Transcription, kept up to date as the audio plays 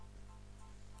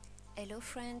Hello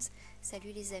friends,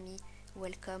 salut les amis,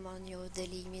 welcome on your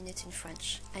daily minute in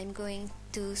French. I'm going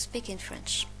to speak in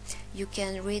French. You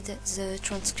can read the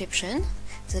transcription,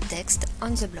 the text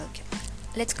on the blog.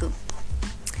 Let's go.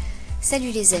 Salut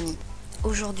les amis,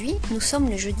 aujourd'hui nous sommes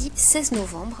le jeudi 16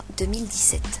 novembre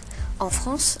 2017. En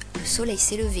France, le soleil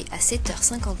s'est levé à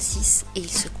 7h56 et il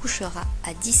se couchera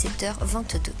à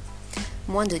 17h22.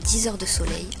 Moins de 10 heures de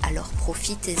soleil, alors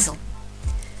profitez-en.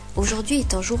 Aujourd'hui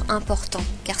est un jour important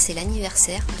car c'est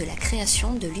l'anniversaire de la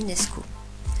création de l'UNESCO.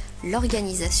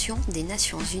 L'Organisation des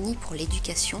Nations Unies pour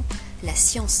l'éducation, la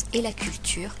science et la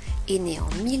culture est née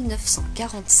en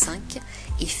 1945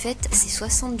 et fête ses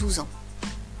 72 ans.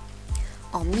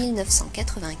 En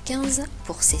 1995,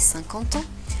 pour ses 50 ans,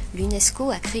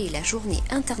 l'UNESCO a créé la Journée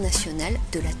internationale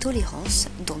de la tolérance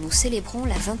dont nous célébrons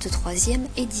la 23e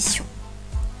édition.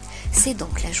 C'est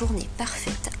donc la journée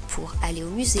parfaite pour aller au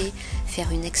musée,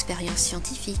 faire une expérience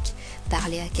scientifique,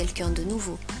 parler à quelqu'un de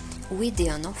nouveau ou aider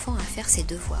un enfant à faire ses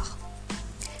devoirs.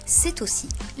 C'est aussi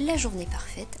la journée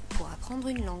parfaite pour apprendre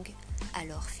une langue.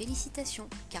 Alors félicitations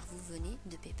car vous venez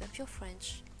de Pep Up Your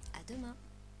French. À demain.